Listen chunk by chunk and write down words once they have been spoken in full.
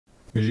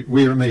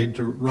We are made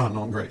to run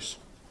on grace.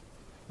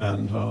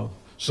 And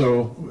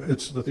so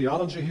it's the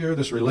theology here.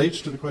 This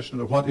relates to the question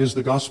of what is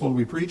the gospel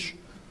we preach,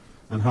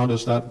 and what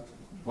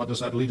does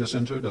that lead us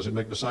into? Does it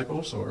make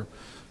disciples or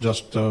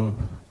just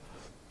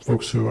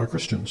folks who are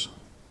Christians?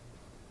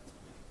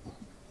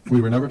 We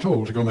were never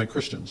told to go make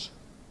Christians,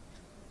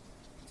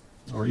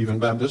 or even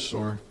Baptists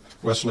or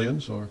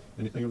Wesleyans or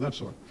anything of that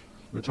sort.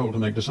 We're told to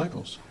make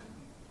disciples.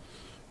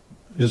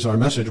 Is our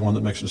message one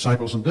that makes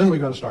disciples? And then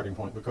we've got a starting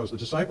point, because the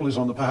disciple is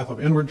on the path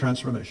of inward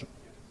transformation.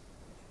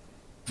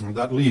 And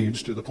that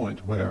leads to the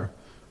point where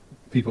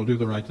people do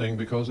the right thing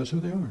because that's who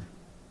they are.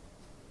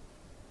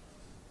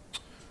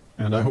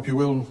 And I hope you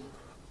will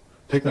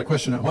take that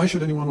question out. Why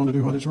should anyone want to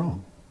do what is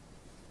wrong?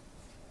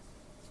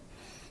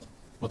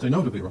 What they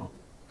know to be wrong.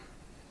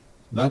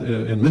 That,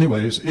 in many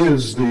ways,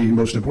 is the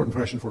most important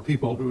question for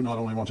people who not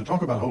only want to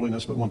talk about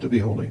holiness, but want to be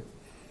holy.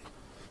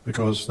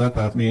 Because that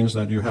path means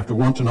that you have to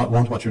want to not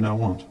want what you now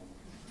want.